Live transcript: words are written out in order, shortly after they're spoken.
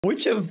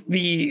Which of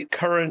the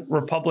current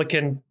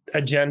Republican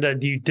agenda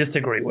do you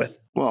disagree with?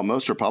 Well,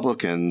 most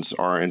Republicans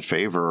are in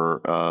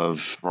favor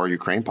of our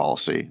Ukraine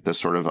policy, this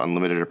sort of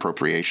unlimited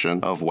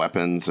appropriation of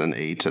weapons and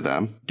aid to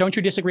them. Don't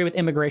you disagree with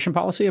immigration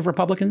policy of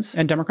Republicans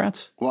and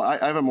Democrats? Well,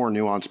 I have a more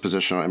nuanced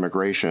position on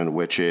immigration,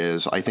 which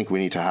is I think we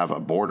need to have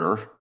a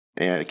border.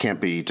 And it can't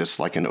be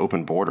just like an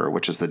open border,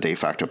 which is the de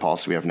facto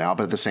policy we have now.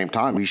 But at the same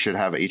time, we should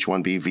have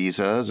H-1B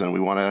visas. And we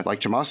want to, like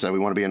Chamath said, we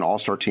want to be an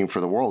all-star team for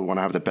the world. We want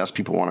to have the best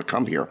people who want to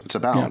come here. It's a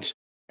balance.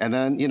 Yeah. And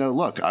then,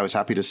 look, I was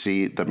happy to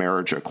see the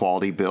marriage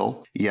equality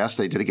bill. Yes,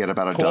 they did get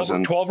about a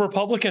dozen. 12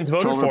 Republicans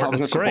voted 12 for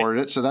Republicans it. That's supported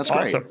great. it. So that's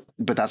awesome. Great.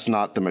 But that's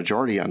not the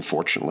majority,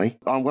 unfortunately.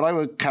 On what I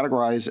would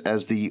categorize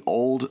as the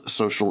old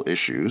social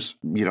issues,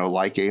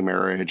 like gay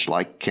marriage,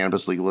 like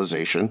cannabis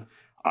legalization,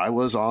 I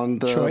was on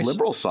the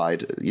liberal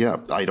side. Yeah,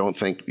 I don't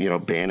think,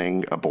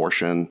 banning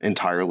abortion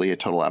entirely, a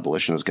total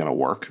abolition is going to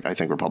work. I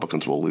think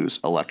Republicans will lose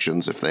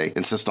elections if they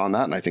insist on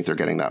that. And I think they're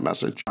getting that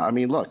message. I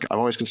mean, look, I've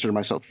always considered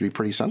myself to be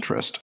pretty centrist.